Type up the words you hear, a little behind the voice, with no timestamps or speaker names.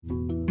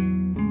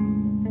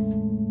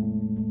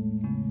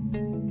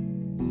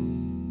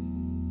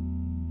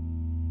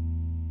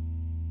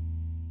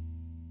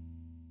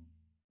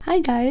Hi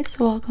guys,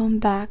 welcome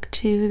back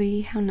to the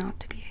How Not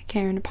to Be a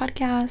Karen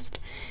podcast.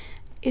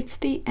 It's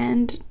the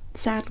end,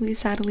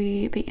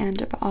 sadly, the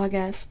end of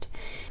August.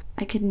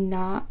 I could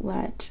not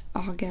let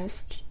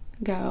August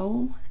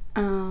go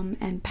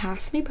and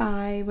pass me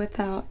by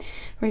without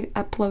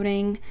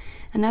uploading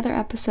another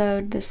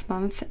episode this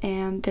month,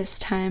 and this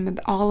time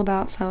all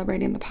about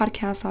celebrating the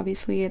podcast.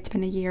 Obviously, it's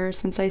been a year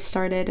since I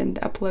started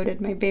and uploaded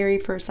my very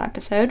first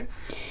episode,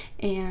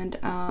 and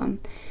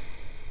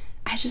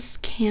I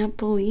just can't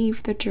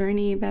believe the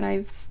journey that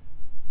I've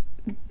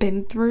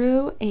been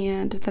through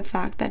and the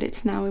fact that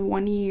it's now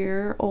 1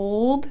 year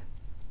old.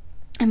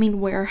 I mean,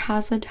 where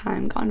has the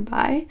time gone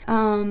by?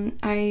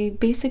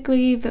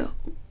 The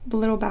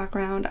little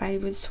background, I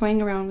was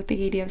toying around with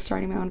the idea of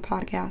starting my own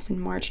podcast in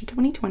March of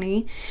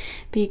 2020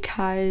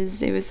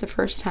 because it was the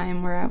first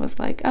time where I was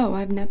like, oh,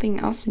 I have nothing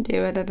else to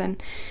do other than,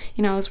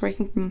 I was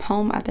working from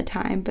home at the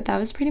time, but that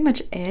was pretty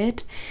much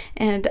it.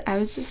 And I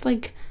was just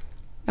like,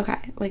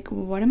 okay, like,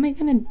 what am I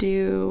gonna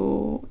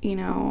do,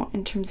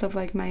 in terms of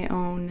like my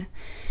own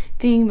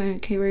thing, my own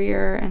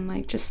career, and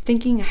like just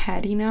thinking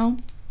ahead,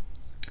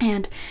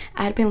 And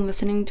I had been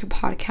listening to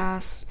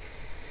podcasts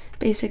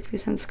basically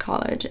since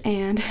college,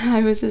 and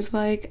I was just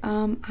like,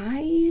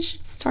 I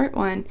should start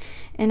one.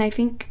 And I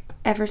think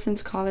ever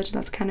since college,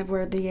 that's kind of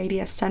where the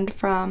idea stemmed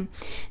from.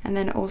 And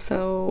then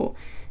also,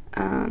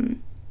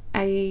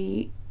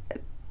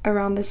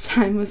 around this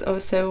time was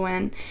also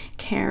when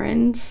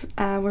Karens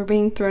were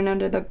being thrown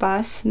under the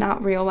bus,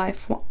 not real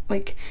life,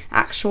 like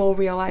actual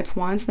real life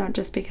ones, not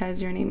just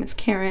because your name is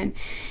Karen,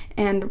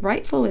 and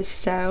rightfully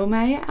so,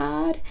 may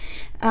I add.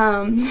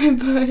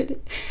 But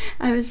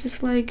I was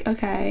just like,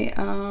 okay,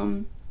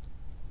 I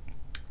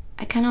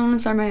kind of want to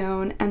start my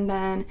own. And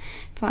then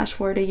flash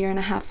forward a year and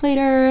a half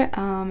later,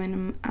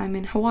 and I'm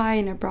in Hawaii,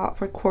 and I brought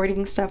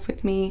recording stuff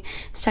with me.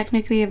 It's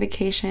technically a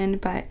vacation,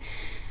 but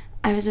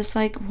I was just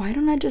like, why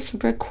don't I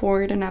just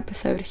record an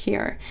episode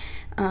here?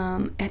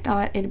 I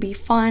thought it'd be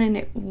fun, and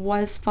it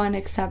was fun,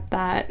 except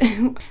that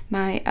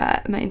my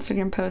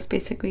Instagram post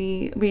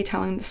basically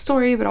retelling the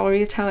story, but I'll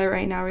retell it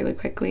right now really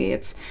quickly.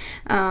 It's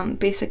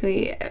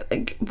basically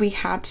like we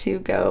had to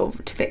go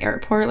to the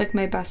airport, like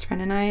my best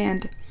friend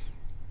and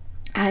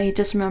I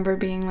just remember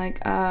being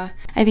like, I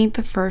think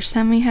the first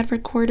time we had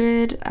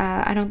recorded,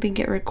 I don't think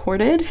it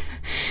recorded,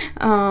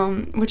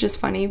 which is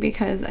funny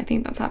because I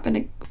think that's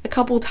happened a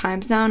couple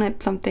times now, and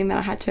it's something that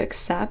I had to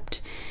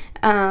accept.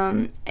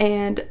 But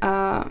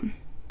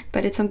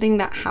it's something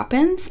that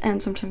happens,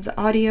 and sometimes the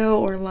audio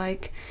or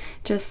like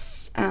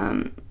just,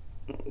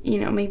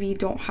 maybe you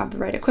don't have the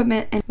right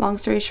equipment. And long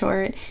story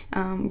short,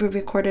 we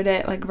recorded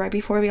it like right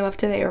before we left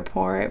to the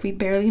airport. We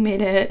barely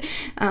made it,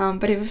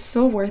 but it was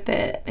so worth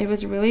it. It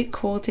was really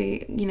cool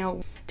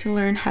to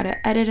learn how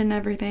to edit and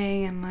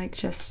everything, and like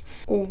just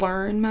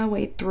learn my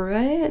way through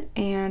it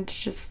and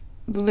just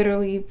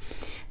literally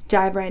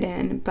dive right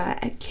in. But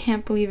I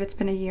can't believe it's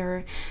been a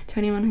year. To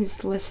anyone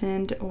who's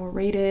listened or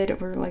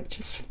rated or like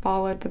just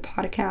followed the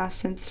podcast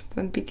since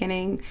the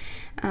beginning,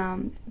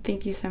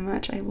 thank you so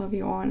much. I love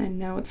you all, and I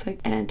know it's like,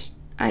 and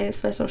a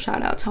special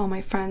shout out to all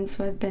my friends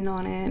who have been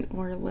on it,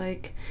 or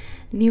like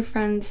new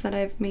friends that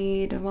I've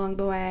made along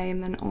the way,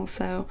 and then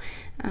also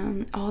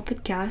all the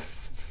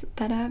guests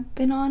that have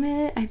been on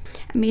it. I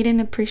made an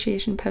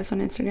appreciation post on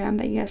Instagram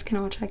that you guys can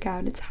all check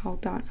out. It's How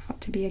Not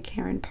to Be a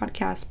Karen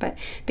podcast, but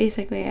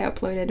basically I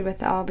uploaded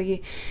with all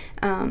the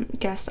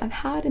guests I've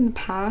had in the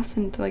past,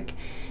 and like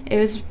it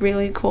was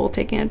really cool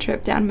taking a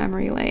trip down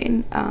memory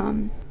lane.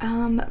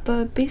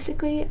 But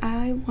basically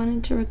I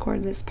wanted to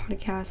record this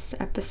podcast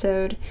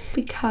episode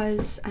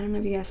because I don't know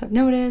if you guys have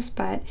noticed,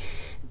 but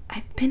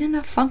I've been in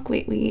a funk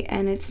lately,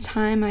 and it's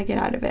time I get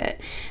out of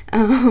it.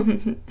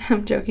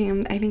 I'm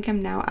joking. I think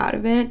I'm now out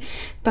of it.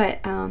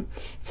 But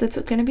so it's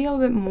going to be a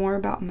little bit more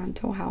about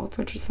mental health,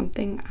 which is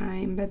something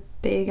I'm a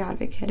big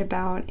advocate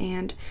about,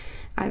 and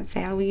I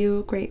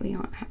value greatly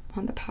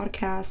on the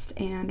podcast.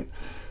 And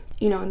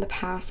in the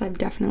past, I've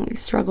definitely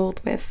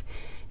struggled with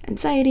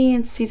anxiety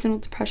and seasonal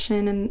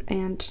depression,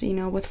 and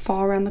with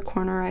fall around the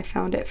corner, I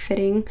found it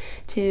fitting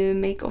to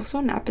make also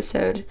an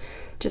episode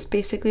just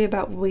basically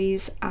about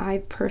ways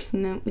I've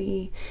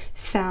personally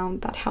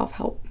found that have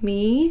helped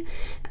me,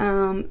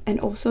 and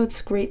also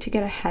it's great to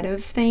get ahead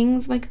of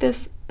things like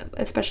this,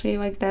 especially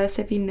like this,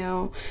 if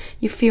you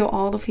feel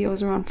all the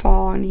feels around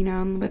fall,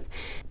 and with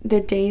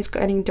the days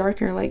getting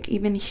darker, like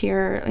even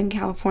here in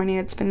California,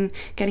 it's been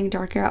getting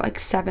darker at like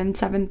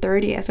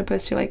 7:30 as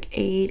opposed to like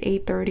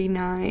 8:30,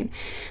 9,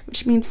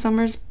 which means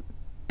summer's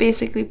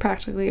basically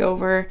practically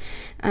over.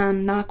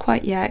 Not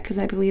quite yet, because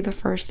I believe the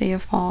first day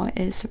of fall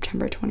is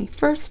September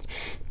 21st,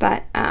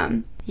 but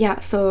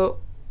so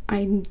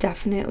I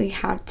definitely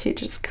had to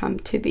just come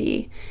to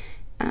the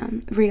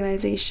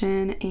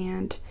realization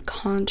and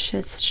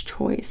conscious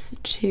choice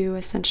to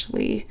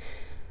essentially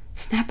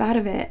snap out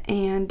of it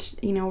and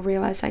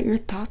realize that your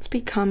thoughts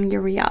become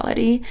your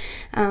reality,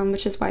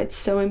 which is why it's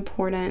so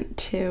important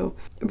to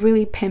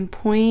really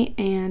pinpoint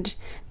and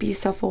be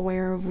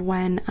self-aware of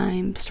when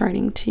I'm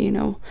starting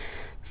to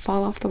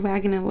fall off the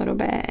wagon a little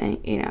bit,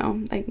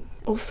 and like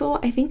Also,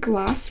 I think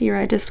last year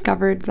I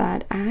discovered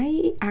that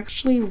I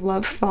actually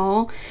love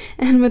fall,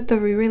 and with the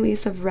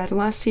re-release of Red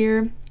last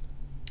year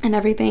and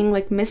everything,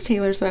 like Miss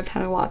Taylor Swift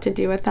had a lot to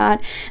do with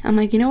that. I'm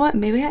like, you know what,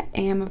 maybe I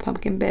am a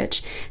pumpkin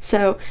bitch.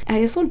 So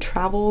I also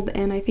traveled,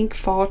 and I think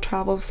fall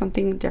travel is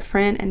something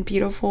different and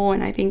beautiful,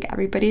 and I think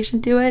everybody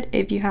should do it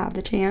if you have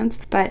the chance.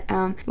 But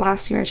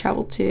last year I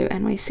traveled to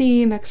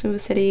NYC, Mexico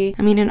City.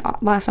 I mean, in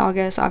last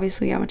August,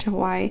 obviously I went to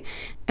Hawaii,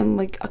 and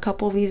like a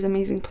couple of these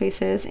amazing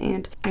places,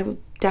 and I would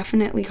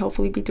definitely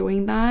hopefully be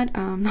doing that.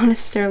 Not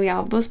necessarily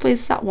all of those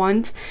places at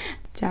once.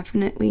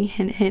 Definitely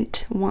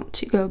hint want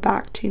to go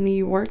back to New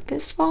York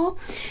this fall,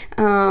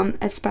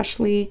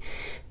 especially.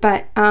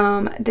 But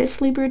this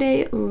Libra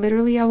Day,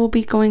 literally I will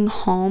be going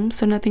home,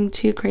 so nothing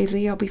too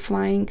crazy. I'll be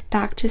flying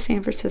back to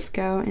San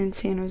Francisco and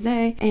San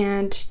Jose,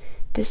 and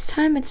this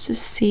time it's to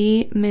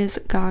see Ms.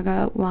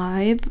 Gaga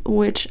live,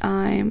 which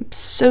I'm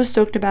so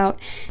stoked about.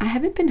 I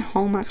haven't been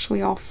home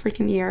actually all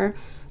freaking year,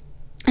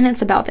 and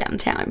it's about damn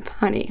time,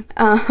 honey.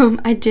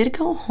 I did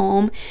go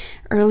home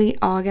early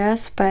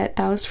August, but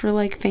that was for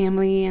like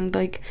family, and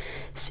like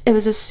it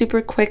was a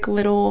super quick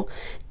little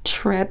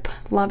trip.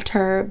 Loved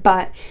her.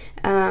 But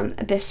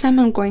this time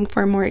I'm going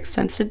for a more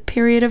extensive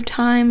period of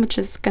time, which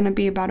is gonna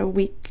be about a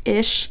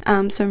week-ish.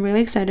 So I'm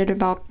really excited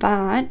about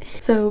that.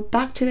 So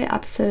back to the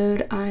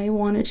episode, I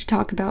wanted to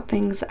talk about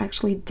things I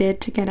actually did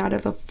to get out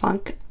of the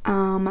funk.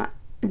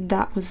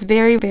 That was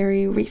very,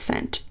 very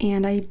recent,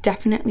 and I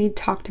definitely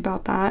talked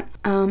about that.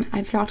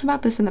 I've talked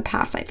about this in the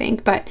past, I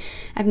think, but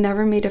I've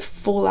never made a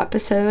full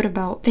episode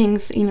about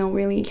things, you know,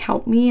 really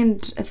helped me,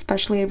 and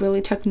especially I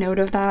really took note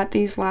of that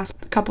these last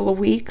couple of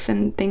weeks,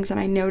 and things that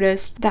I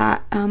noticed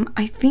that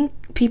I think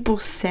people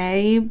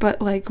say, but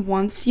like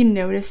once you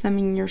notice them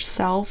in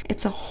yourself,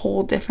 it's a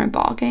whole different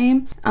ball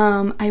game.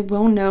 I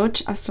will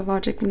note,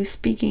 astrologically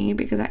speaking,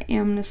 because I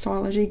am an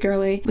astrology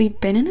girly, we've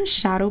been in a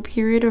shadow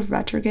period of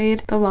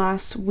retrograde the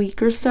last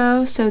week or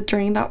so. So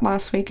during that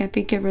last week, I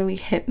think it really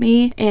hit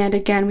me, and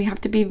again, we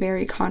have to be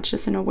very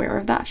conscious and aware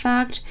of that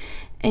fact.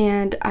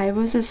 And I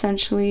was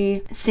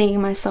essentially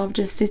seeing myself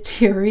just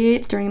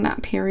deteriorate during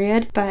that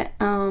period. But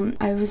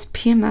I was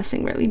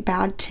PMSing really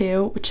bad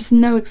too, which is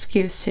no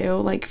excuse to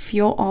like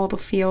feel all the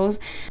feels.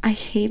 I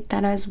hate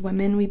that as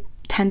women we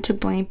tend to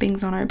blame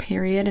things on our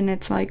period, and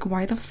it's like,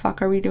 why the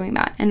fuck are we doing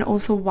that? And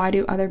also, why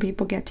do other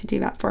people get to do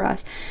that for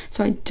us?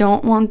 So I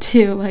don't want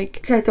to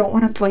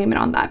blame it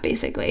on that,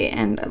 basically.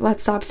 And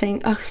let's stop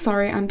saying, ugh,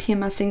 sorry, I'm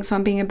PMSing, so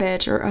I'm being a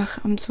bitch, or ugh,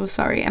 I'm so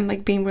sorry, I'm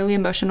like being really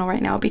emotional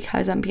right now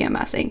because I'm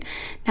PMSing.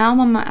 Now I'm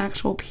on my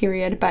actual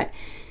period, but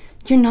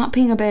you're not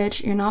being a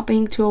bitch, you're not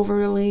being too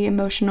overly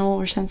emotional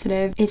or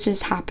sensitive. It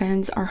just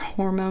happens. Our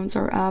hormones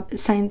are up.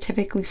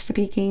 Scientifically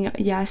speaking,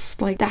 yes,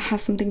 like that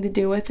has something to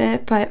do with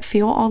it, but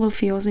feel all the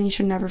feels, and you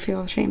should never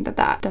feel ashamed of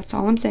that. That's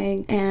all I'm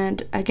saying.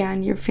 And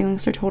again, your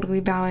feelings are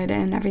totally valid,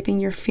 and everything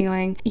you're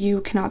feeling,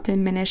 you cannot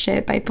diminish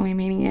it by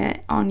blaming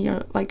it on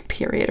your like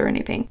period or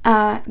anything.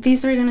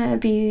 These are gonna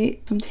be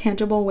some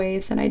tangible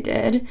ways that I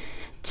did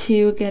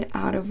to get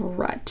out of a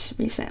rut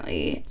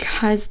recently,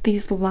 because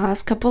these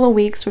last couple of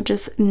weeks were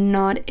just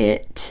not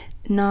it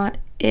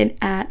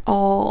at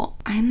all.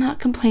 I'm not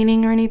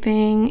complaining or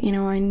anything, you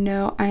know. I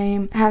know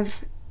I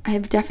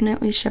have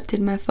definitely shifted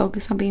my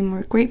focus on being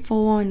more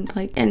grateful, and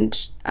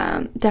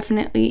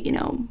definitely, you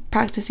know,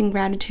 practicing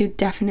gratitude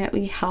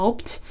definitely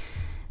helped.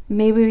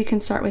 Maybe we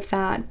can start with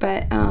that,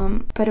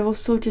 but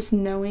also just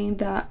knowing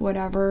that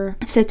whatever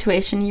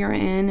situation you're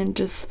in, and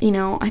just, you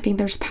know, I think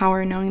there's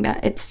power in knowing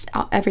that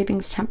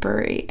everything's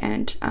temporary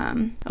and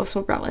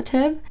also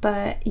relative.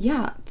 But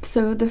yeah,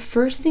 so the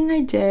first thing I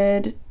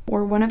did,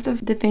 or one of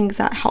the things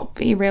that helped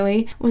me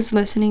really, was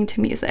listening to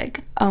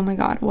music. Oh my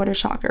god, what a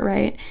shocker,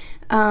 right?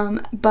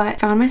 But I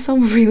found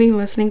myself really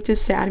listening to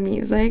sad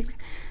music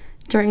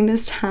during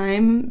this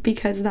time,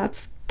 because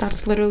that's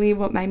literally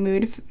what my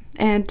mood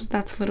and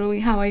that's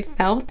literally how I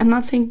felt. I'm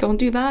not saying don't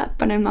do that,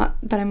 but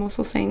I'm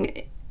also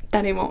saying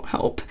that it won't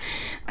help.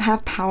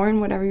 Have power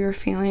in whatever you're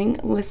feeling.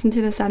 Listen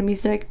to the sad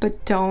music,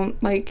 but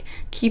don't like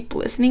keep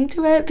listening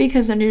to it,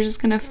 because then you're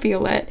just gonna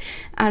feel it.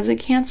 As a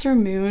Cancer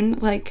moon,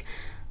 like,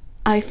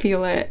 I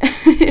feel it.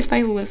 If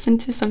I listen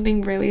to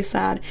something really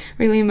sad,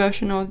 really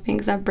emotional,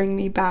 things that bring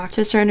me back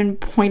to a certain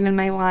point in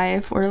my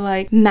life, or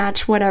like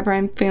match whatever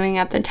I'm feeling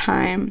at the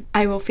time,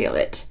 I will feel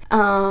it.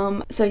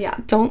 So yeah,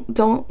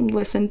 don't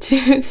listen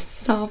to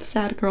soft,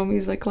 sad girl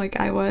music like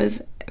I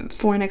was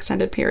for an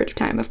extended period of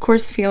time. Of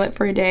course, feel it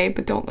for a day,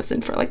 but don't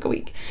listen for like a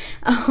week.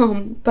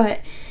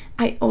 But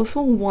I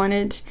also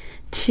wanted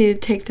to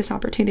take this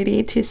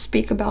opportunity to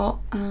speak about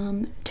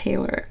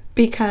Taylor,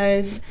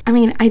 because I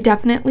mean, I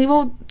definitely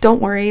will,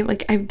 don't worry,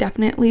 like I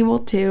definitely will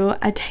do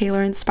a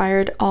Taylor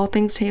inspired, all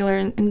things Taylor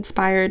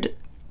inspired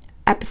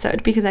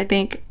episode, because I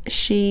think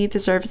she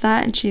deserves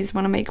that, and she's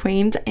one of my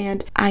queens,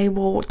 and I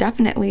will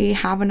definitely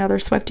have another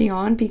Swiftie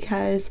on,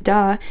 because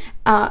duh.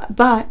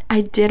 But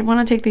I did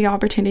want to take the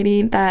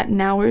opportunity that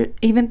now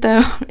even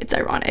though it's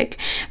ironic,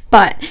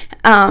 but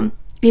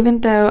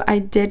even though I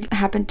did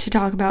happen to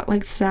talk about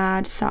like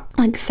sad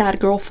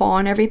girl fall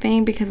and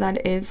everything, because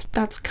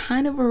that's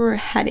kind of where we're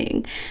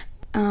heading.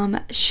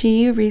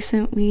 She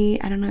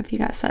recently, I don't know if you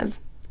guys have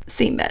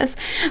seen this,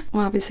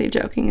 well, obviously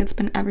joking, it's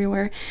been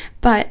everywhere,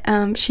 but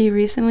she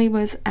recently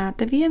was at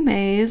the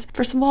VMAs.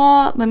 First of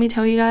all, let me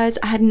tell you guys,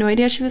 I had no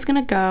idea she was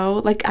gonna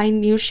go. Like, I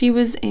knew she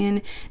was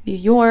in New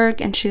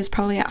York and she was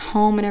probably at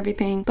home and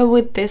everything, but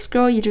with this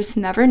girl, you just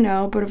never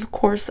know. But of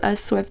course,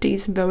 us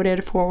Swifties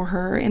voted for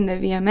her in the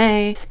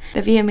VMAs.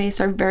 The VMAs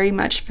are very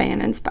much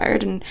fan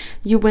inspired, and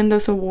you win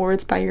those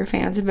awards by your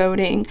fans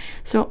voting.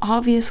 So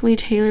obviously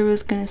Taylor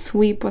was gonna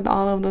sweep with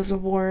all of those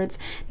awards.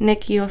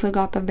 Nicki also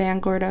got the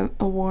Vanguard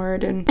Award,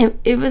 and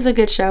it was a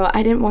good show.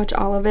 I didn't watch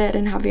all of it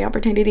and have the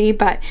opportunity,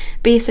 but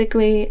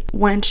basically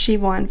when she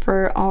won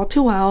for All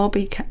Too Well,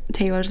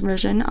 Taylor's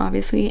version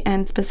obviously,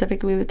 and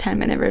specifically the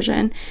 10-minute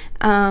version,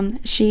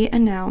 she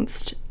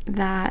announced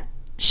that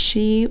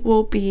she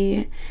will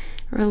be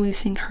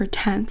releasing her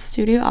 10th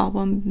studio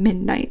album,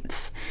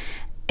 Midnights.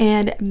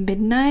 And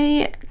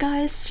Midnight,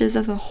 guys, just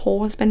as a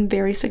whole has been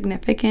very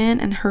significant,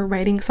 and her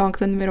writing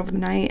songs in the middle of the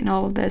night and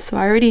all of this. So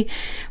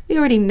we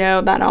already know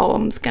that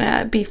album's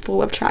gonna be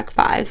full of track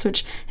fives,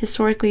 which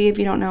historically, if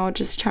you don't know,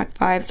 just track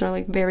fives are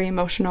like very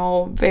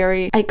emotional,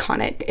 very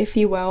iconic, if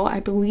you will. I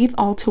believe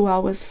All Too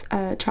Well was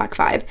track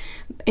 5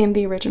 in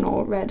the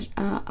original Red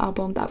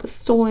album that was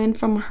stolen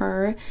from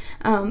her.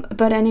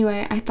 But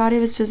anyway, I thought it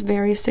was just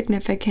very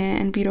significant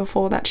and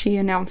beautiful that she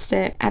announced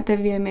it at the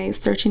VMAs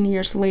 13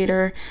 years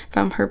later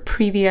from her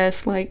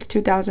previous like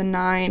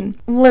 2009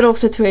 little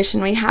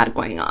situation we had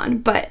going on.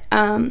 But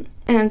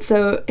and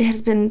so it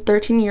has been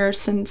 13 years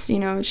since, you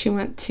know, she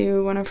went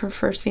to one of her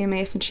first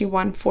VMAs and she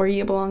won For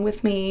You Belong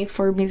With Me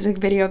for Music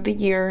Video of the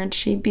Year, and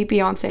she beat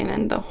Beyonce, and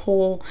then the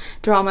whole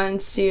drama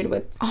ensued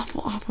with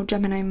awful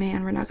Gemini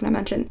Man we're not going to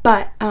mention.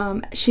 But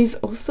she's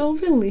also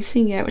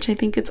releasing it, which I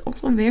think it's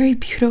also very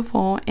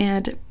beautiful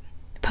and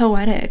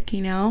poetic,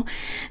 you know.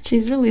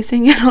 She's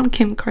releasing it on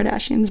Kim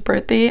Kardashian's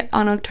birthday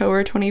on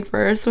October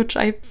 21st, which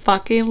I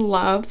fucking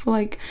love.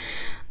 Like,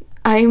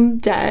 I'm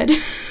dead.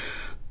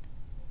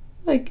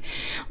 Like,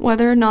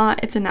 whether or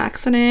not it's an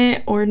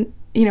accident or,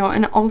 you know,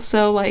 and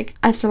also like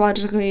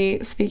astrologically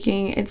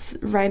speaking, it's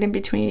right in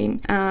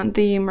between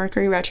the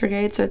Mercury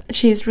retrograde. So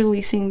she's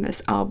releasing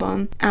this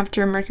album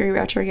after Mercury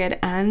retrograde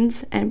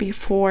ends and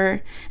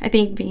before, I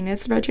think,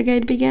 Venus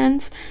retrograde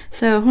begins.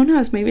 So who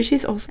knows, maybe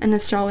she's also an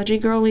astrology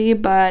girly,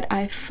 but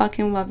I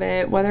fucking love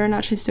it. Whether or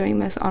not she's doing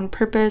this on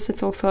purpose,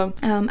 it's also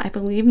I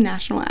believe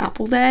National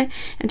Apple Day,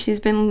 and she's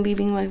been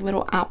leaving like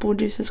little apple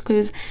juices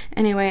clues.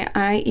 Anyway,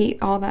 I eat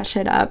all that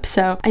shit up,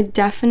 so I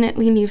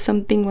definitely knew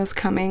something was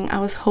coming. I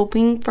was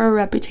hoping for a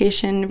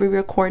Reputation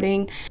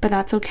re-recording, but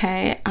that's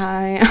okay.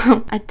 A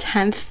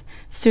 10th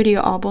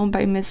studio album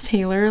by Miss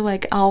Taylor,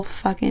 like, I'll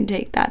fucking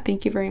take that.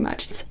 Thank you very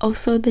much. It's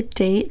also the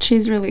date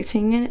she's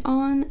releasing it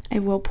on, I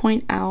will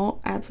point out,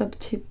 adds up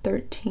to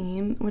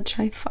 13, which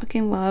I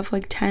fucking love.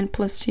 Like 10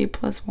 plus 2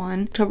 plus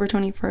 1, October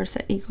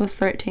 21st equals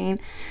 13.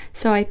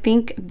 So I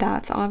think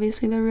that's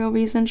obviously the real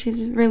reason she's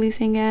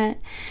releasing it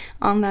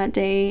on that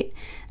date.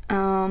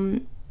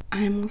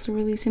 I'm also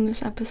releasing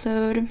this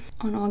episode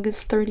on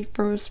August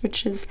 31st,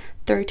 which is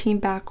 13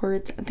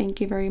 backwards.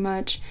 Thank you very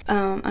much.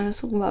 I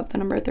also love the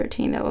number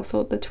 13, and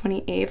also the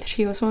 28th.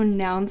 She also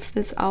announced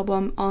this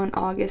album on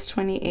August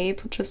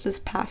 28th, which was this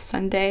past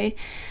Sunday.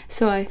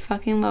 So I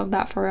fucking love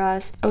that for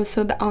us.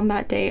 Also, on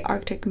that day,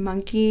 Arctic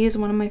Monkeys,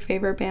 one of my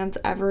favorite bands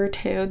ever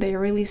too, they're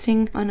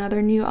releasing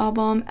another new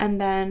album. And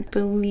then I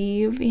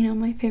believe, you know,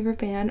 my favorite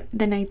band,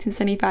 the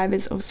 1975,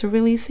 is also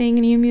releasing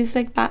new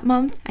music that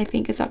month. I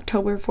think it's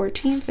October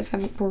 14th, if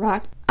I'm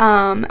correct.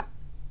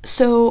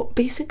 So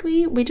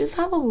basically, we just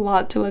have a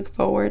lot to look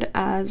forward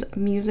as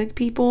music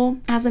people.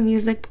 As a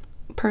music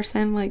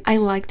person, like, I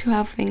like to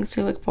have things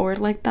to look forward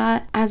like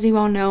that. As you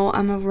all know,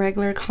 I'm a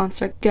regular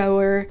concert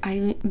goer.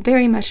 I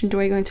very much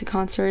enjoy going to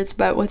concerts,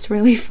 but what's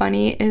really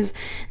funny is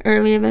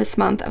earlier this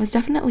month, I was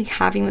definitely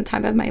having the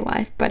time of my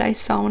life, but I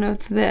saw one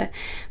of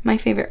my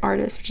favorite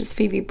artists, which is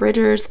Phoebe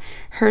Bridgers.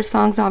 Her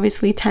songs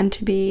obviously tend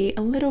to be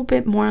a little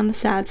bit more on the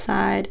sad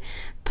side,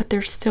 but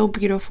they're still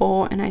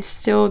beautiful, and I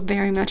still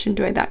very much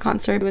enjoyed that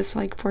concert. It was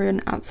like for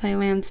an Outside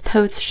Lands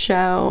post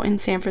show in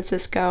San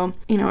Francisco.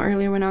 You know,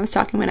 earlier when I was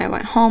talking when I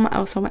went home, I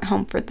also went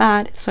home for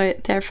that, so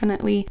it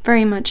definitely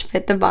very much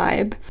fit the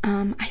vibe.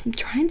 I'm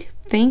trying to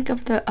think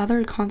of the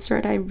other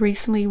concert I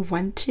recently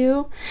went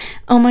to.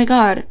 Oh my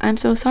god, I'm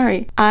so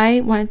sorry.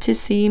 I went to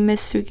see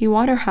Miss Suki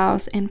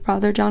Waterhouse and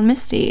Father John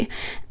Misty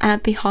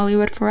at the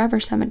Hollywood Forever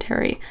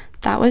Cemetery.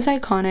 That was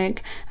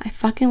iconic. I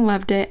fucking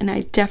loved it, and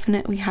I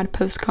definitely had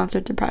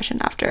post-concert depression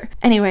after.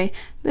 Anyway,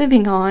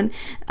 moving on.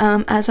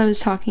 As I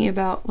was talking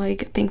about,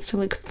 like, things to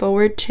look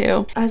forward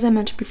to, as I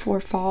mentioned before,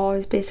 fall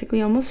is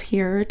basically almost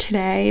here.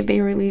 Today,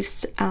 they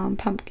released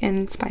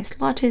pumpkin spice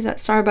lattes at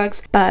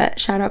Starbucks, but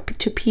shout out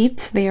to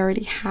Pete's, they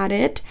already had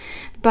it.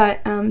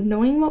 But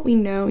knowing what we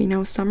know, you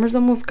know, summer's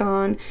almost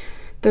gone.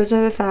 those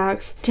are the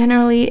facts.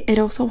 Generally, it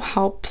also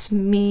helps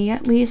me,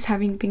 at least,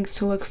 having things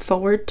to look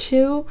forward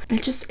to.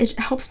 It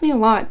helps me a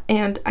lot.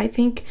 And I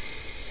think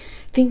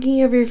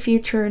thinking of your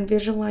future and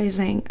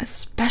visualizing,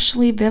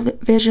 especially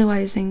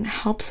visualizing,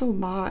 helps a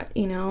lot.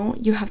 You know,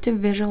 you have to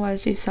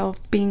visualize yourself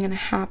being in a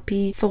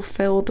happy,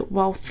 fulfilled,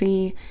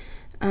 wealthy,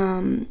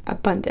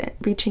 abundant,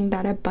 reaching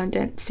that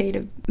abundant state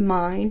of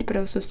mind, but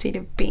also state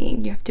of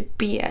being. You have to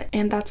be it.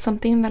 And that's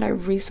something that I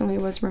recently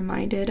was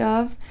reminded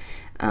of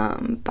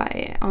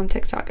on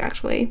TikTok,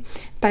 actually,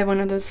 by one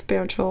of those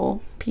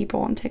spiritual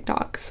people on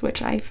TikToks,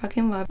 which I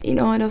fucking love. You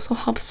know, it also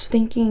helps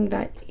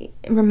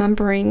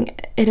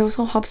it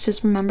also helps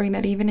just remembering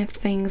that even if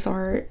things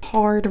are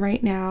hard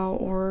right now,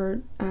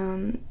 or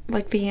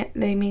like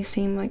they may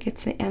seem like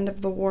it's the end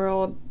of the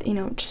world, you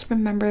know, just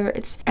remember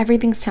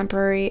everything's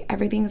temporary,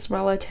 everything's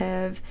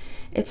relative.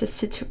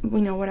 It's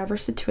whatever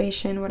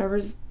situation,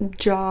 whatever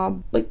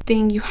job, like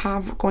thing you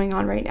have going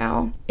on right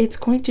now, it's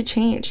going to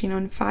change. You know,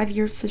 in 5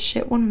 years, this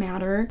shit won't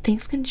matter.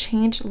 Things can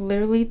change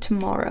literally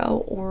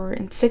tomorrow, or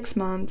in 6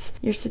 months.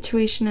 Your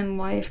situation in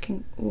life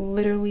can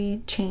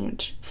literally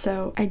change.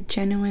 So I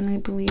genuinely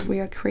believe we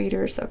are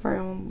creators of our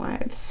own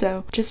lives.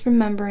 So just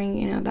remembering,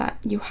 you know, that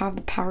you have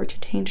the power to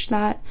change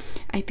that,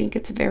 I think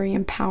it's very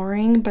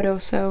empowering, but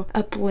also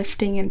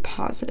uplifting and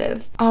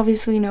positive.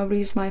 Obviously,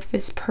 nobody's life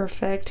is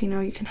perfect. You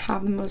know, you can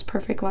have the most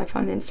perfect life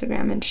on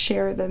Instagram and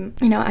share them.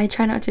 You know, I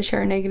try not to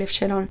share negative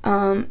shit on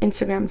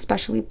Instagram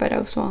especially, but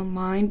also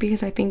online,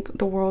 because I think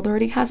the world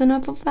already has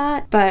enough of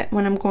that. But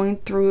when I'm going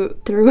through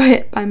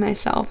it by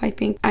myself, I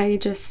think I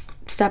just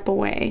step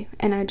away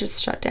and I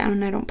just shut down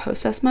and I don't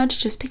post as much,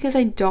 just because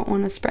I don't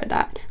want to spread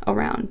that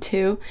around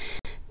too.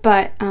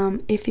 But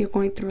if you're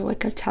going through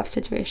like a tough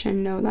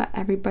situation, know that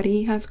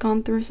everybody has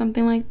gone through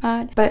something like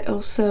that. But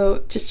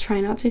also just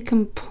try not to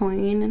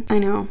complain. I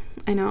know,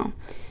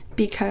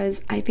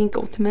 because I think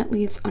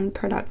ultimately it's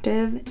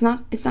unproductive. It's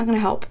not gonna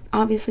help.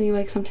 Obviously,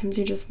 like, sometimes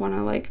you just want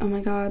to, like, oh my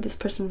god, this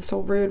person was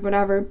so rude,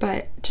 whatever,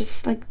 but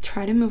just like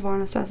try to move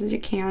on as fast as you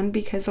can,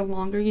 because the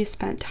longer you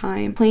spend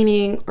time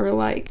complaining or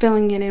like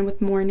filling it in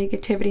with more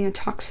negativity and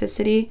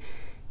toxicity,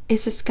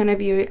 it's just gonna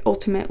be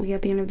ultimately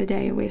at the end of the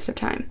day a waste of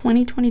time.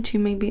 2022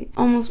 may be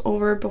almost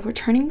over, but we're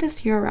turning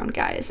this year around,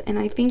 guys, and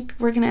I think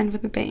we're gonna end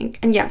with a bang.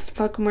 And yes,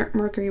 fuck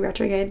Mercury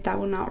retrograde, that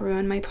will not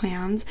ruin my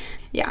plans.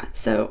 Yeah,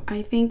 so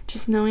I think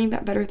just knowing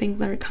that better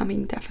things are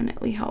coming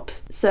definitely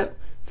helps. So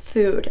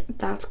food,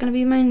 that's gonna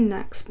be my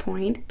next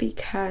point,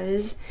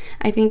 because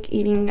I think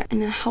eating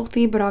in a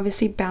healthy but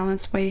obviously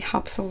balanced way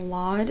helps a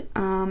lot.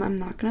 I'm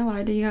not gonna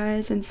lie to you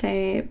guys and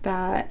say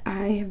that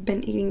I have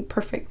been eating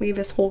perfectly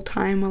this whole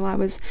time while I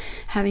was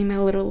having my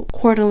little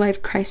quarter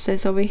life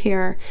crisis over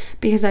here,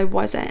 because I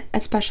wasn't,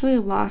 especially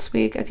last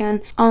week.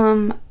 Again,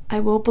 I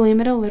will blame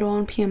it a little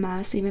on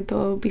PMS, even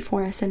though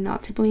before I said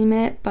not to blame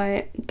it,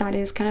 but that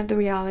is kind of the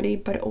reality.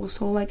 But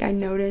also, like, I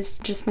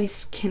noticed just my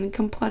skin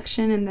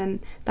complexion, and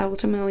then that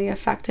ultimately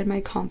affected my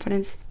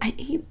confidence. I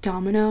ate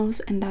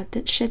Domino's, and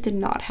that shit did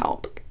not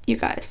help, you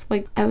guys.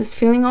 Like, I was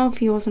feeling all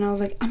feels, and I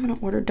was like, I'm gonna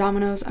order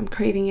Domino's, I'm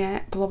craving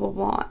it, blah blah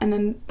blah. And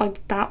then,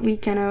 like, that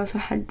weekend I also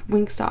had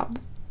Wingstop.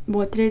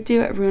 What did it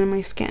do? It ruined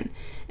my skin.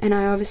 And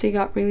I obviously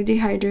got really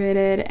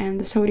dehydrated, and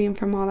the sodium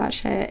from all that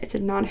shit, it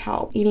did not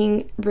help.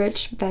 Eating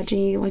rich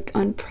veggie, like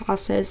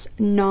unprocessed,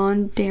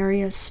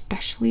 non-dairy,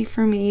 especially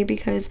for me,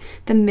 because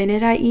the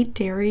minute I eat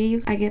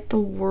dairy, I get the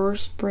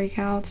worst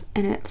breakouts,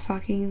 and it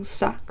fucking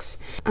sucks.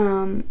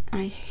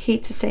 I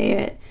hate to say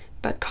it,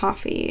 but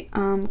coffee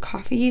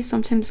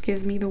sometimes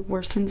gives me the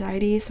worst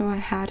anxiety, so I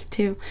had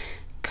to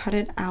cut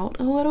it out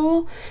a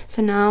little.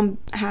 So now I'm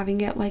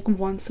having it like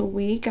once a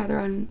week, either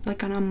on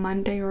a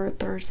Monday or a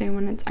Thursday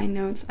when I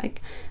know it's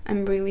like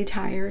I'm really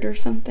tired or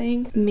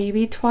something,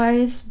 maybe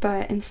twice,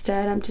 but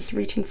instead I'm just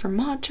reaching for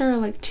matcha or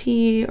like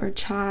tea or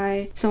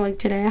chai. So like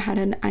today I had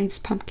an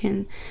iced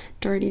pumpkin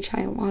dirty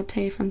chai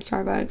latte from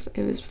Starbucks.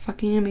 It was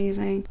fucking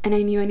amazing, and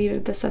I knew I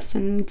needed the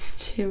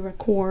sustenance to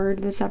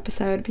record this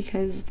episode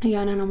because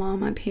again, I'm on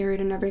my period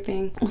and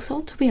everything.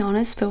 Also, to be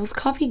honest, Phil's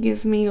coffee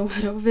gives me a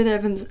little bit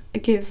of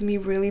gives me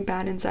really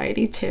bad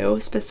anxiety too.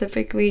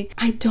 Specifically,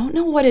 I don't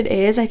know what it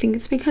is. I think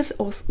it's because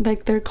also,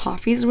 like, their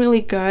coffee is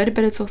really good,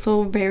 but it's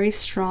also very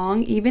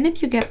strong. Even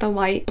if you get the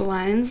light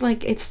blends,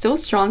 like, it's still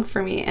strong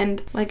for me.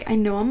 And like, I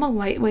know I'm a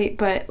lightweight,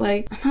 but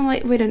like, I'm a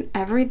lightweight in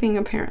everything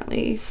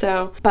apparently.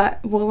 So,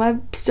 but will I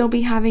still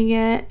be having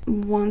it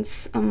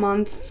once a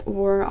month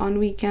or on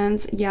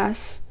weekends?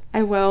 Yes,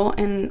 I will.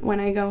 And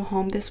when I go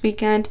home this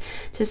weekend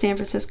to San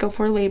Francisco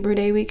for Labor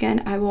Day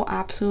weekend, I will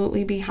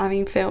absolutely be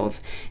having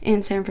Phil's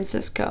in San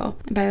Francisco.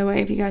 By the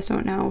way, if you guys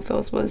don't know,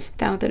 Phil's was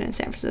founded in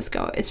San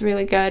Francisco. It's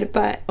really good,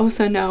 but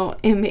also know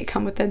it may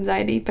come with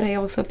anxiety, but I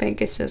also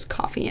think it's just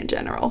coffee in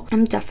general.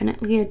 I'm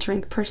definitely a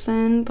drink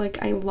person. Like,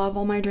 I love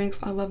all my drinks.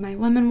 I love my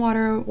lemon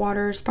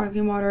water,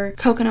 sparkling water,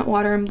 coconut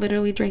water. I'm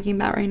literally drinking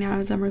that right now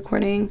as I'm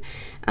recording.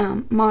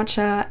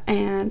 Matcha,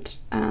 and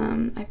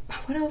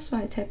what else do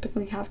I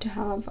typically have to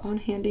have on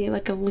handy?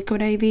 Like a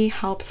liquid IV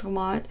helps a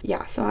lot.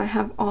 Yeah, so I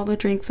have all the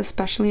drinks,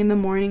 especially in the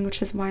morning,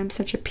 which is why I'm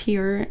such a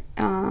peer,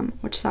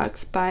 which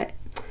sucks, but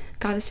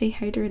Gotta stay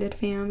hydrated,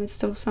 fam. It's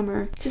still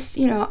summer. Just,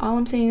 all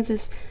I'm saying is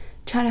just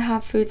try to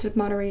have foods with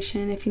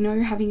moderation. If you know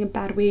you're having a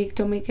bad week,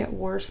 don't make it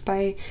worse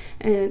by,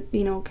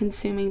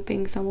 consuming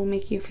things that will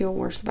make you feel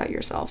worse about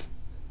yourself.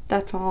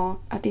 That's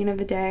all. At the end of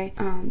the day,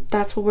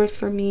 that's what works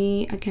for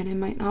me. Again, it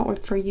might not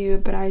work for you,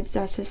 but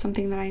that's just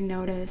something that I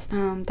notice,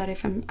 that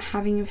if I'm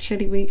having a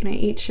shitty week and I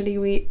eat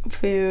shitty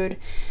food,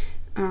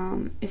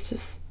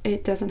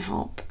 it doesn't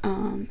help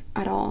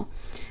at all.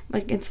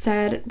 Like,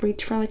 instead,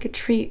 reach for like a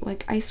treat,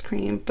 like ice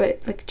cream,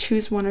 but like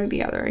choose one or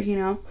the other,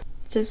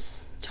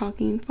 just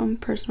talking from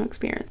personal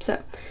experience.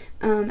 So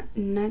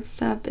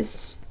next up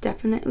is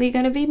definitely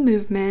gonna be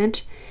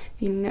movement.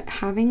 If you're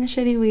having a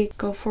shitty week,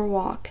 go for a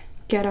walk.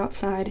 Get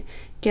outside,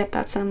 get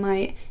that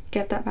sunlight,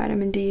 get that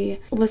vitamin D,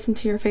 listen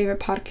to your favorite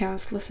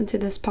podcast, listen to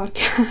this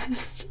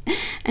podcast,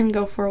 and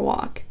go for a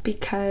walk.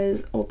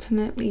 Because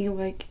ultimately,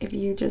 like, if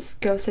you just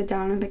go sit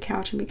down on the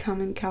couch and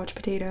become a couch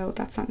potato,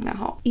 that's not gonna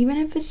help. Even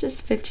if it's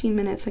just 15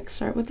 minutes, like,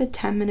 start with a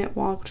 10-minute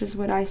walk, which is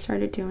what I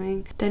started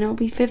doing. Then it'll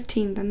be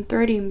 15, then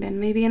 30, and then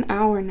maybe an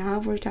hour. Now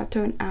I've worked out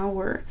to an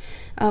hour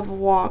of a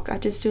walk. I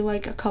just do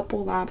like a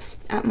couple laps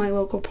at my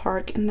local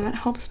park, and that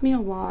helps me a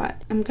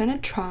lot. I'm gonna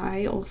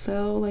try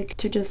also like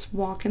to just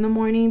walk in the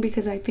morning,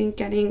 because I think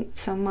getting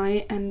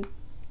sunlight and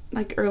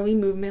like early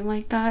movement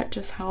like that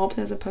just helps,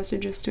 as opposed to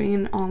just doing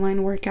an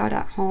online workout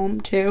at home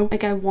too.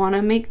 Like, I want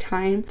to make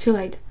time to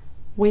like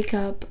wake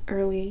up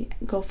early,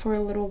 go for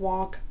a little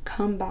walk,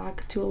 come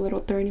back to a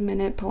little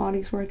 30-minute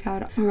Pilates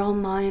workout or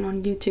online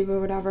on YouTube or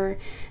whatever,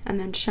 and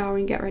then shower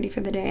and get ready for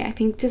the day. I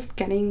think just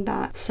getting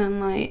that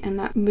sunlight and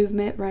that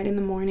movement right in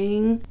the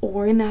morning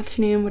or in the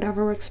afternoon,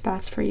 whatever works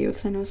best for you,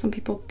 because I know some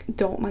people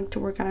don't like to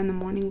work out in the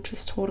morning, which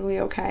is totally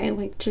okay.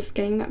 Like, just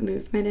getting that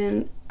movement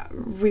in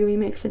really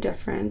makes a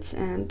difference.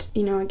 And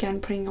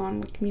again, putting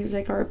on like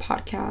music or a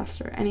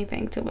podcast or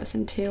anything to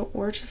listen to,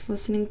 or just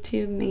listening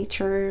to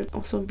nature.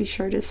 Also, be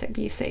sure to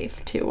be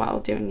safe too while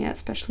doing it,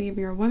 especially if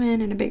you're a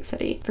woman in a big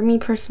city. For me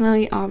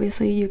personally,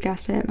 obviously, you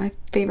guessed it, my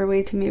favorite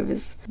way to move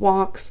is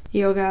walks,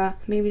 yoga,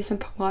 maybe some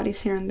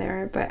Pilates here and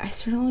there. But I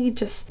certainly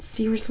just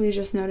seriously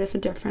just notice a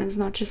difference,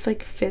 not just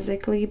like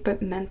physically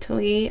but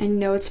mentally. I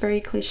know it's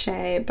very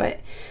cliche, but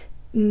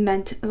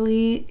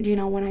mentally,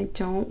 when I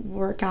don't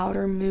work out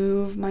or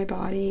move my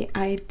body,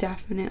 I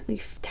definitely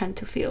tend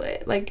to feel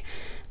it. Like,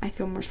 I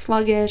feel more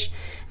sluggish.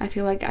 I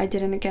feel like I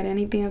didn't get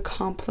anything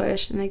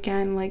accomplished. And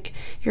again, like,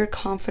 your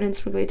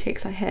confidence really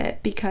takes a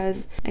hit,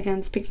 because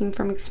again, speaking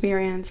from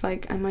experience,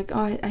 like, I'm like,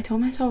 oh, I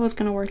told myself I was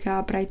gonna work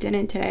out, but I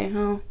didn't today.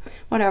 Oh,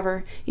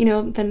 whatever.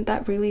 Then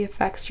that really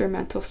affects your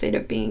mental state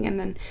of being.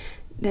 And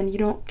then you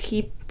don't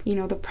keep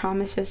the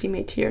promises you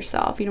made to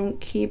yourself. You don't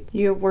keep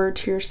your word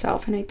to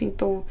yourself. And I think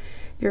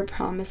your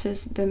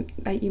promises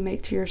that you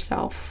make to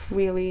yourself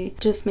really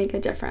just make a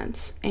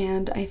difference.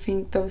 And I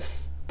think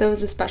those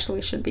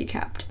especially should be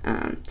kept.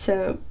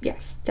 So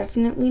yes,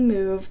 definitely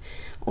move.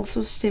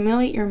 Also,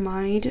 stimulate your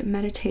mind.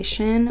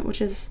 Meditation,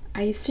 which is,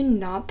 I used to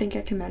not think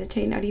I could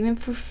meditate, not even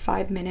for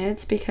 5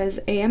 minutes, because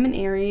I am an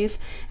Aries.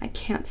 I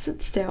can't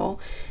sit still.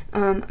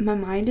 My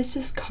mind is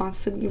just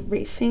constantly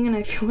racing, and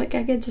I feel like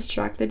I get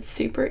distracted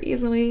super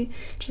easily,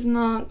 which is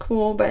not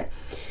cool. But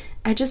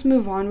I just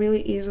move on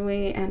really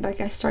easily, and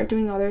like, I start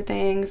doing other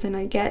things and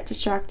I get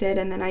distracted,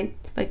 and then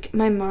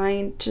my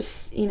mind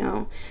just,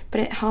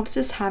 but it helps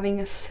just having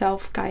a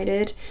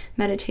self-guided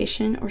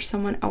meditation or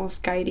someone else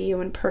guide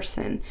you in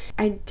person.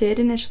 I did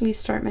initially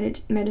start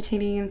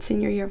meditating in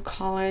senior year of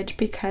college,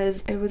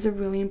 because it was a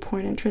really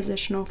important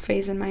transitional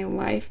phase in my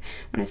life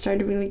when I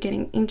started really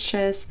getting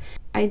anxious.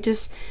 I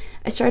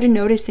started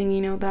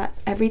noticing, that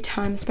every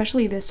time,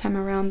 especially this time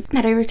around,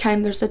 that every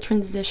time there's a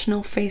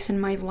transitional phase in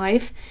my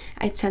life,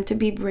 I tend to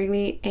be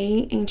really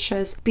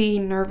anxious, be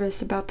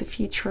nervous about the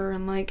future,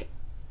 and like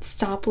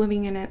stop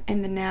living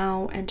in the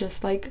now, and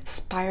just like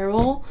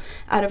spiral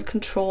out of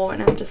control.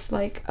 And I'm just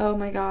like, oh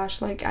my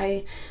gosh, like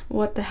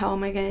what the hell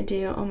am I gonna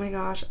do? Oh my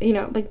gosh,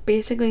 like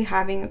basically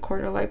having a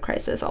quarter life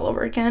crisis all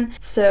over again.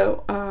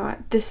 So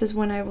this is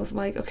when I was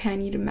like, okay, I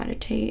need to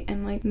meditate,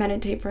 and like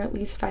meditate for at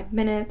least 5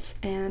 minutes.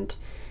 And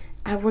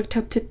I worked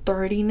up to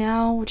 30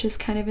 now, which is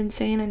kind of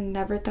insane. I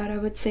never thought I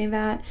would say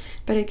that,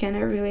 but again,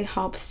 it really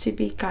helps to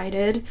be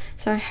guided.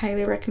 So I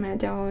highly recommend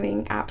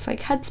downloading apps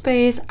like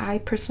Headspace. I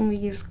personally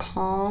use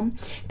Calm.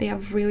 They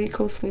have really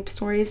cool sleep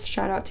stories.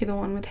 Shout out to the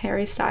one with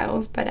Harry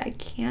Styles, but I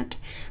can't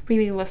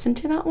really listen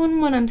to that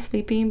one when I'm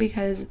sleeping,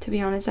 because to be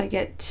honest, I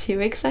get too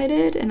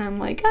excited and I'm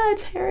like,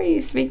 it's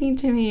Harry speaking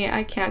to me.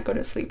 I can't go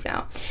to sleep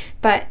now.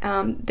 But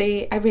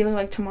I really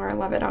like Tamara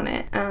Levitt on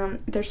it.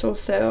 There's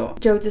also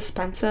Joe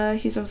Dispenza.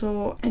 He's also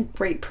a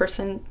great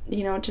person.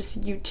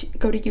 Just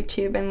go to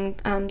YouTube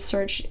and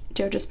search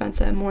Joe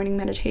Dispenza morning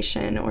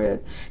meditation or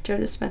Joe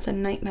Dispenza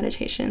night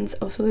meditations.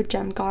 Also the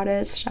Gem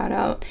Goddess, shout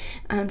out.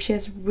 She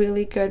has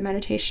really good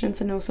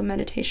meditations and also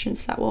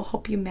meditations that will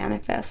help you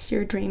manifest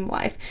your dream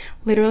life.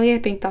 Literally, I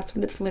think that's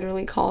what it's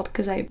literally called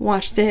because I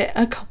watched it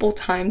a couple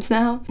times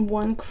now.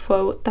 One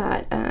quote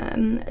that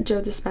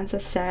Joe Dispenza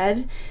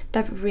said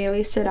that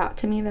really stood out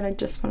to me that I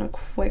just want to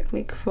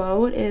quickly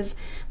quote is,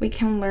 we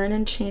can learn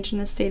and change in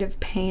a state of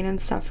pain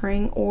and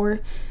suffering, or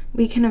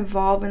we can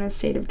evolve in a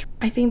state of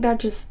I think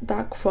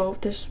that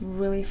quote just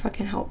really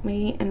fucking helped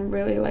me, and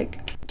really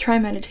like try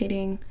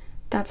meditating.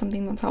 That's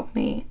something that's helped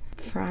me.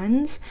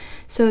 Friends,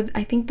 so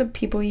I think the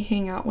people you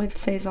hang out with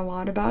says a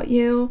lot about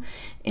you,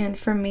 and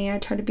for me, I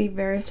try to be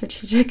very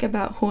strategic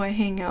about who I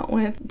hang out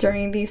with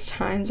during these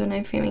times when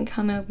I'm feeling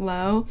kind of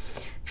low.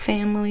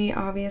 Family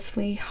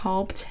obviously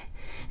helped.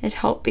 It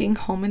helped being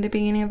home in the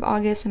beginning of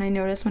August, and I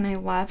noticed when I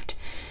left,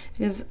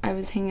 because I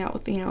was hanging out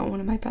with, one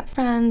of my best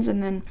friends,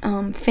 and then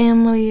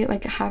family,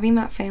 like having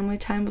that family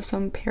time was so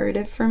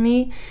imperative for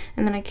me.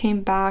 And then I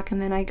came back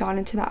and then I got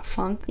into that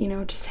funk,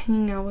 just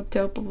hanging out with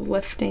dope,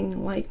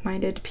 uplifting,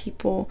 like-minded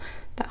people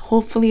that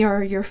hopefully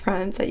are your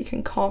friends, that you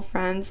can call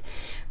friends,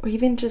 or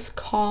even just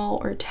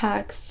call or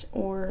text,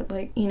 or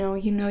like,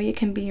 you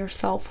can be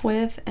yourself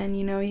with, and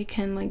you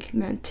can like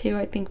vent to.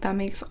 I think that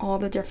makes all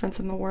the difference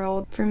in the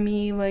world. For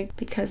me, like,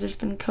 because there's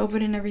been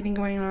COVID and everything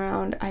going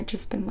around, I've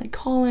just been like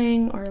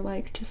calling or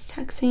like just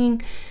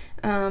texting.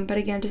 But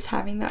again, just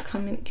having that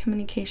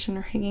communication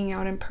or hanging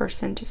out in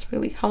person just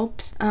really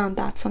helps.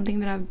 That's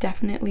something that I've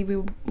definitely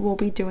will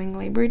be doing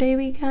Labor Day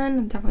weekend.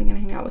 I'm definitely gonna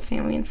hang out with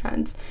family and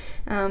friends.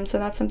 So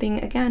that's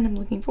something, again, I'm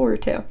looking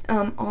forward to.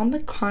 On the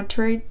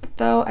contrary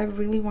though, I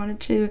really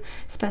wanted to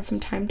spend some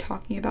time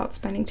talking about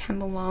spending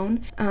time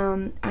alone.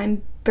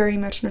 I'm very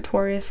much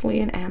notoriously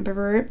an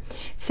ambivert,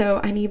 so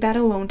I need that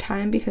alone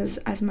time, because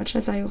as much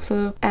as I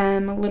also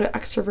am a little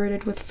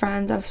extroverted with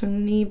friends, I also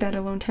need that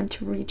alone time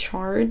to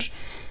recharge.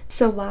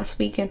 So last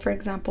weekend, for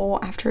example,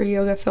 after a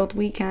yoga-filled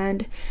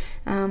weekend,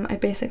 I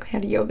basically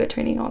had yoga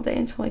training all day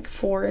until like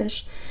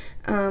 4-ish.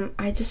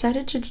 I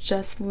decided to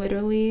just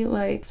literally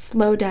like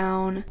slow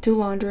down, do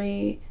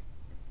laundry,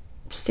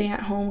 stay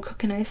at home,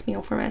 cook a nice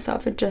meal for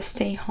myself, and just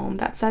stay home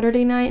that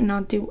Saturday night and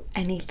not do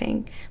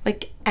anything,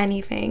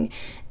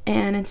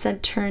 and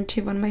instead turn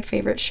to one of my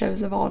favorite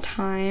shows of all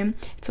time.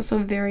 It's also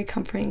a very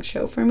comforting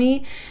show for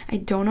me. I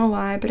don't know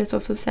why, but it's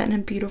also set in a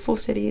beautiful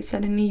city. It's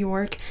set in New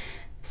York.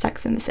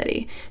 Sex and the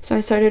City. So I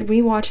started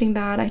rewatching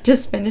that. I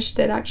just finished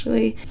it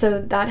actually.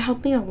 So that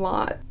helped me a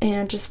lot.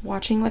 And just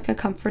watching like a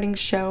comforting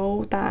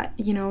show that,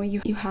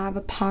 you have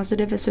a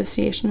positive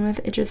association with,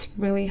 it just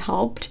really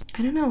helped.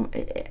 I don't know.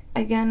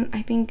 Again,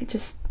 I think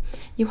just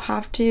you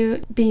have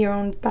to be your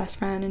own best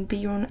friend and be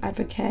your own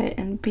advocate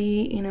and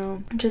be,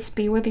 just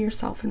be with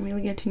yourself and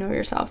really get to know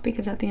yourself,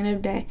 because at the end of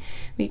the day,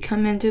 we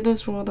come into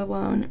this world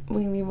alone,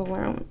 we leave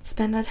alone.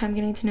 Spend that time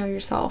getting to know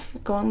yourself.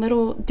 Go on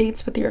little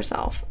dates with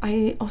yourself.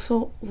 I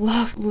also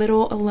love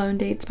little alone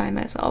dates by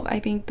myself. I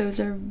think those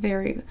are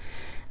very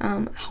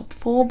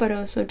helpful, but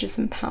also just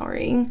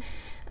empowering.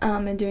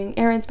 And doing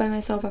errands by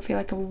myself, I feel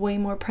like I'm way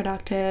more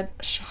productive.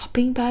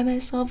 Shopping by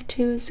myself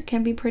too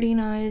can be pretty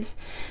nice,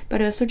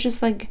 but also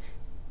just like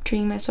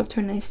treating myself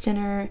to a nice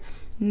dinner,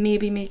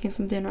 maybe making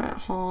some dinner at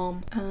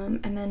home.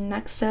 And then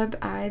next up,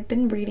 I've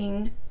been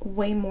reading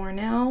way more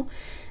now.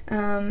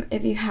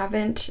 If you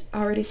haven't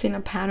already seen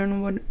a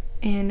pattern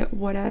in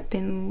what I've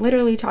been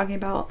literally talking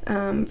about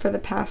for the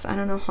past I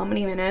don't know how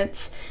many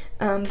minutes,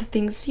 the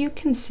things you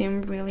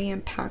consume really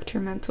impact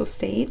your mental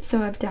state.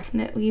 So I've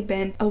definitely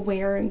been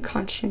aware and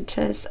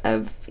conscientious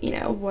of,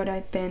 what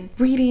I've been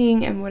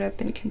reading and what I've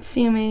been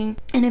consuming.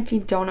 And if you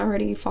don't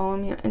already follow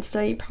me on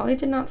Insta, you probably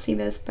did not see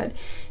this,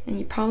 and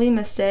you probably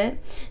missed it.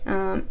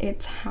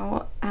 It's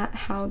How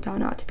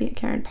Not to Be a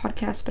Karen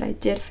podcast, but I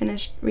did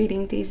finish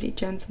reading Daisy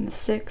Jones and the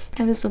Six.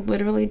 I was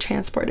literally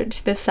transported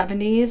to the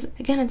 70s.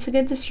 Again, it's a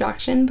good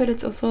distraction, but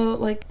it's also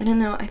like, I don't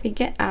know, I think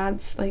it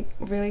adds like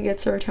really good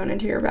serotonin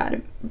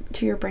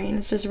to your brain.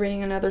 It's just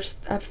reading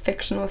a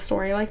fictional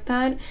story like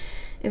that.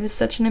 It was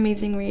such an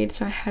amazing read,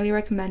 so I highly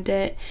recommend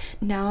it.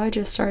 Now I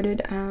just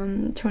started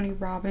Tony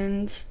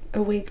Robbins'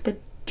 Awake the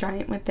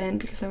Giant Within,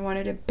 because I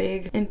wanted a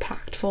big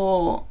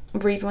impactful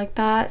read like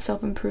that,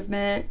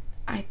 self-improvement.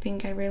 I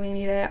think I really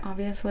need it,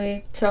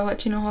 obviously, so I'll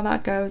let you know how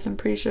that goes. I'm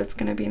pretty sure it's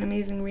gonna be an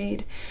amazing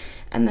read.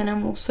 And then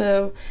I'm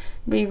also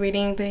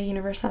rereading The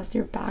Universe Has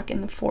Your Back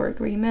and The Four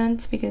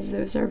Agreements, because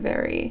those are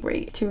very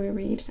great to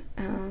reread.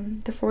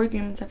 The Four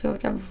Agreements I feel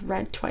like I've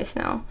read twice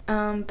now.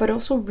 But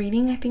also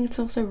reading, I think it's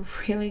also a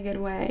really good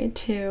way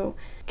to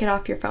get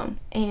off your phone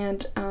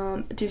and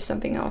do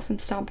something else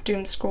and stop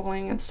doom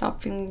scrolling and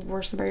stop feeling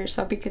worse about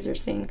yourself because you're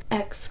seeing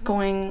X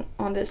going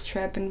on this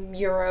trip in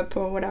Europe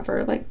or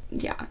whatever. Like,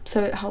 yeah,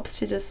 so it helps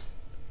to just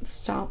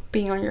stop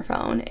being on your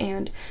phone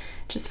and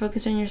just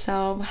focus on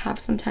yourself, have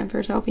some time for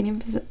yourself.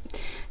 Even if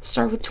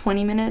start with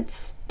 20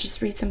 minutes,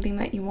 just read something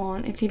that you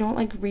want. If you don't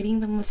like reading,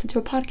 then listen to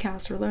a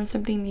podcast or learn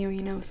something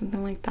new,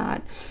 something like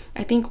that.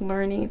 I think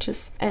learning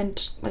just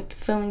and like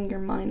filling your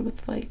mind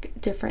with like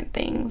different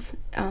things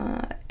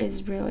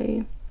is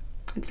really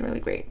It's really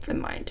great for the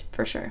mind,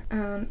 for sure.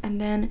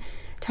 And then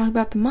talk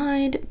about the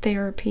mind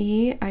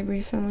therapy. I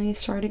recently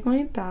started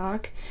going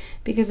back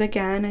because,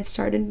 again, I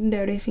started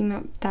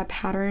noticing that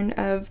pattern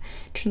of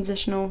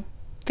transitional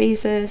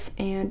phases,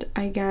 and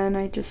again,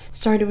 I just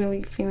started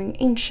really feeling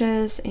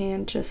anxious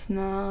and just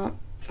not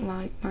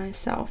like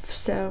myself.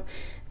 So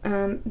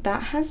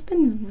that has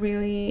been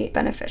really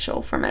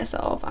beneficial for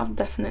myself. I'll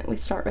definitely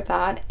start with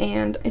that,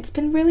 and it's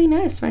been really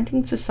nice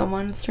venting to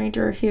someone, a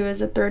stranger, who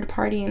is a third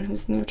party and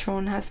who's neutral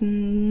and has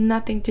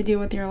nothing to do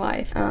with your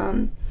life.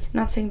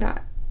 Not saying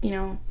that, you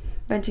know,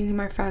 venting to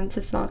my friends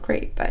is not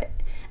great, but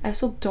I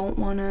also don't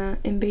want to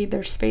invade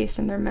their space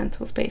and their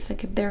mental space.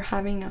 Like, if they're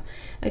having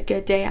a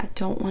good day, I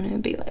don't want to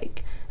be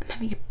like, I'm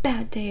having a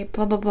bad day,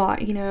 blah blah blah,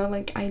 you know.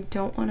 Like, I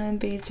don't want to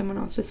invade someone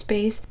else's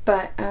space.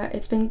 But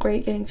it's been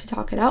great getting to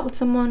talk it out with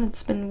someone.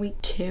 It's been week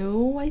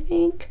 2, I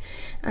think,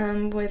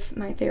 with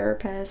my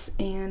therapist,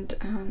 and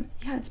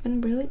yeah, it's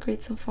been really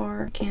great so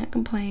far. Can't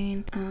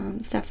complain.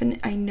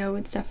 I know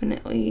it's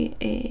definitely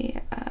a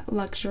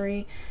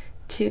luxury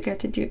to get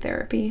to do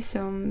therapy,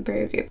 so I'm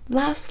very grateful.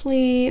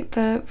 Lastly,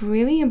 but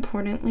really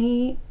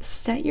importantly,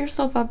 set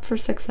yourself up for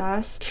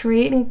success.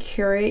 Create and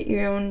curate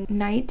your own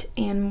night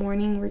and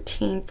morning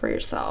routine for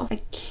yourself.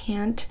 I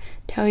can't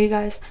tell you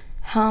guys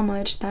how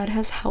much that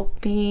has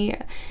helped me.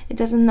 It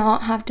does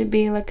not have to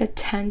be like a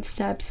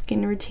 10-step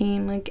skin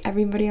routine like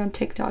everybody on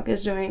TikTok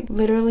is doing.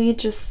 Literally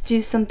just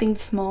do something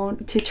small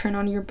to turn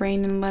on your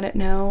brain and let it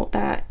know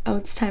that, oh,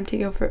 it's time to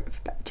go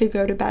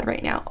to bed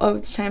right now. Oh,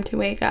 it's time to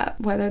wake up.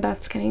 Whether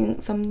that's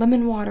getting some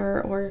lemon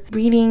water or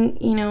reading,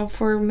 you know,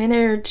 for a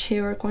minute or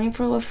two, or going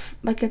for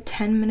like a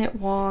 10-minute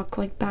walk,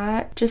 like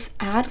that. Just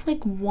add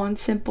like one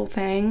simple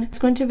thing. It's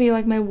going to be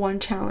like my one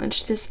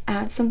challenge. Just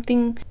add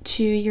something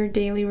to your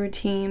daily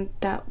routine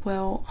that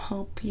will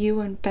help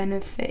you and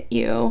benefit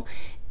you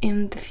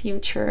in the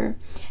future,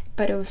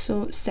 but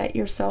also set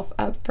yourself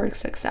up for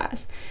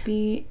success.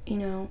 Be, you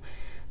know,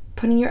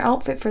 putting your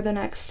outfit for the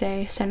next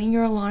day, setting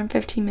your alarm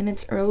 15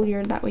 minutes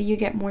earlier, that way you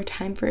get more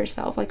time for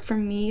yourself. Like, for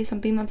me,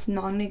 something that's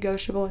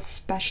non-negotiable,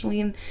 especially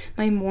in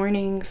my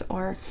mornings,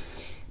 or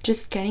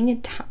just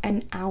getting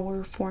an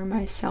hour for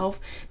myself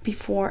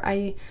before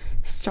I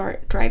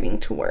start driving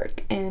to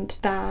work, and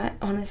that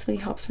honestly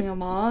helps me a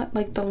lot.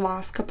 Like, the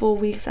last couple of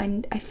weeks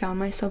I found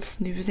myself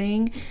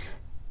snoozing.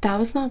 That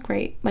was not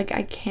great. Like,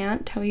 I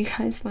can't tell you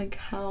guys like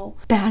how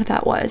bad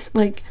that was.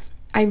 Like,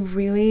 I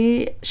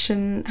really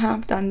shouldn't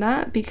have done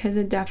that, because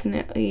it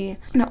definitely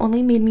not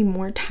only made me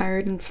more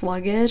tired and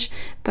sluggish,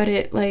 but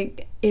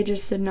it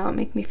just did not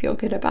make me feel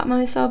good about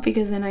myself,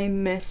 because then I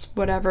missed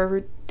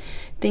whatever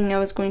thing I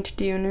was going to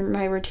do in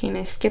my routine.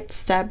 I skipped a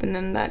step, and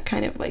then that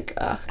kind of like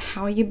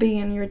how you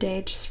begin your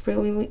day just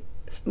really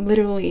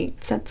literally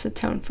sets the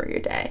tone for your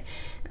day.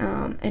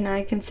 And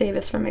I can say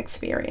this from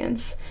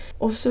experience.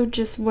 Also,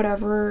 just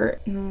whatever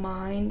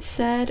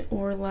mindset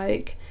or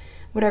like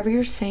whatever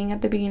you're saying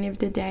at the beginning of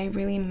the day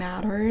really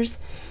matters.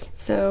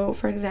 So,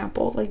 for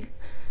example, like,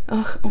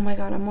 oh my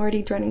god, I'm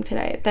already dreading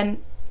today. Then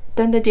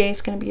the day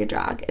is going to be a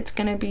drag. It's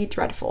going to be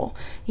dreadful,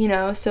 you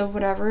know? So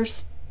whatever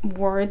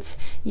words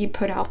you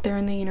put out there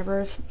in the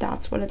universe,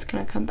 that's what it's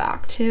going to come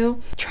back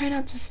to. Try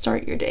not to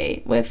start your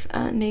day with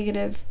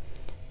negative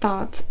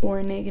thoughts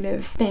or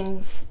negative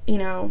things, you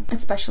know,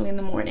 especially in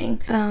the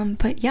morning.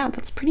 But yeah,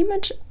 that's pretty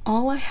much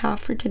all I have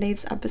for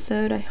today's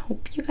episode. I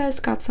hope you guys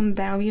got some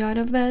value out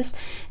of this.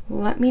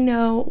 Let me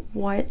know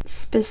what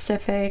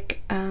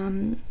specific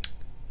thing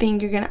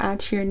you're gonna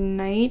add to your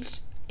night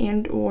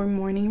and or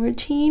morning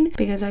routine,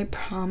 because I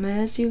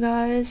promise you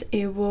guys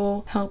it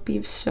will help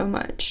you so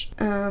much.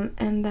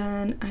 And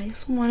then I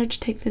also wanted to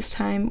take this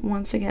time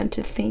once again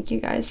to thank you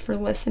guys for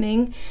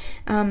listening,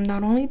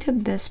 not only to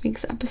this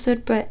week's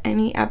episode, but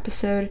any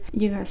episode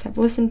you guys have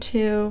listened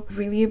to.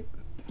 Really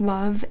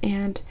love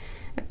and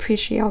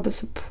appreciate all the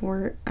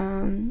support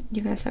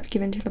you guys have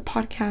given to the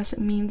podcast.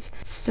 It means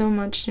so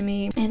much to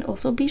me. And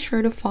also be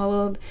sure to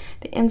follow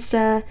the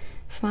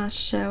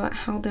Insta/show at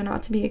How Dare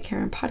Not to Be a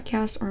Karen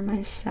podcast, or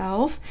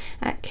myself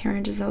at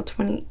Karen Giselle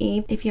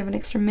 28. If you have an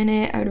extra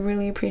minute, I would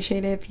really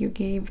appreciate it if you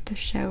gave the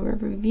show a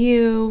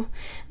review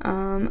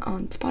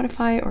on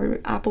Spotify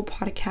or Apple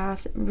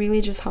Podcasts. It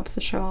really just helps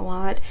the show a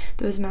lot.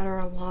 Those matter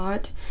a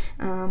lot,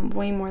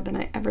 way more than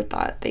I ever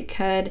thought they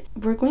could.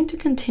 We're going to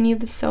continue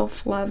the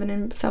self-love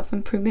and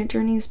self-improvement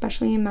journey,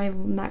 especially in my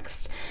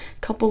next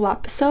couple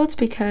episodes,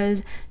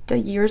 because the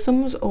year's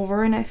almost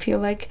over, and I feel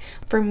like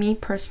for me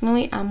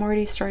personally, I'm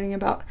already starting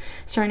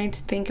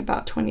to think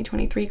about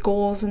 2023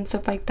 goals and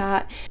stuff like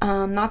that.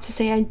 Not to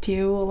say I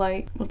do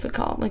like, what's it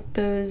called, like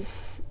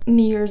those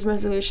New Year's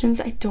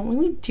resolutions. I don't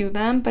really do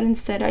them, but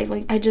instead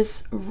I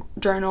just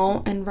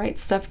journal and write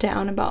stuff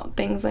down about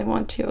things I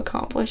want to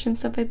accomplish and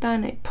stuff like that,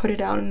 and I put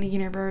it out in the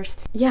universe.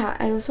 Yeah,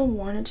 I also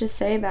wanted to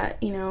say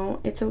that, you know,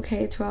 it's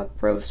okay to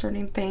outgrow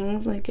certain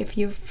things. Like, if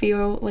you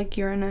feel like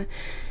you're in a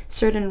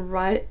certain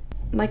rut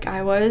like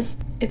I was,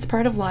 it's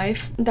part of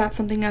life. That's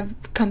something I've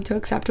come to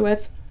accept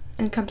with,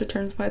 and come to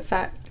terms with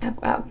that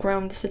I've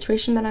outgrown the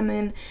situation that I'm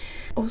in.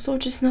 Also,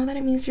 just know that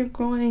it means you're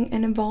growing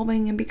and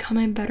evolving and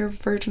becoming a better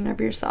version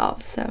of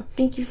yourself. So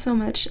thank you so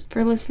much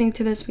for listening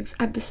to this week's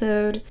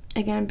episode.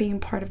 Again, being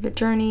part of the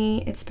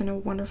journey. It's been a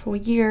wonderful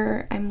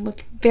year. I'm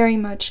very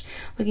much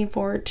looking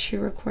forward to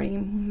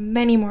recording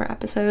many more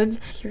episodes.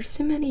 Here's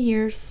to many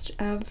years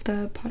of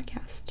the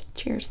podcast.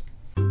 Cheers.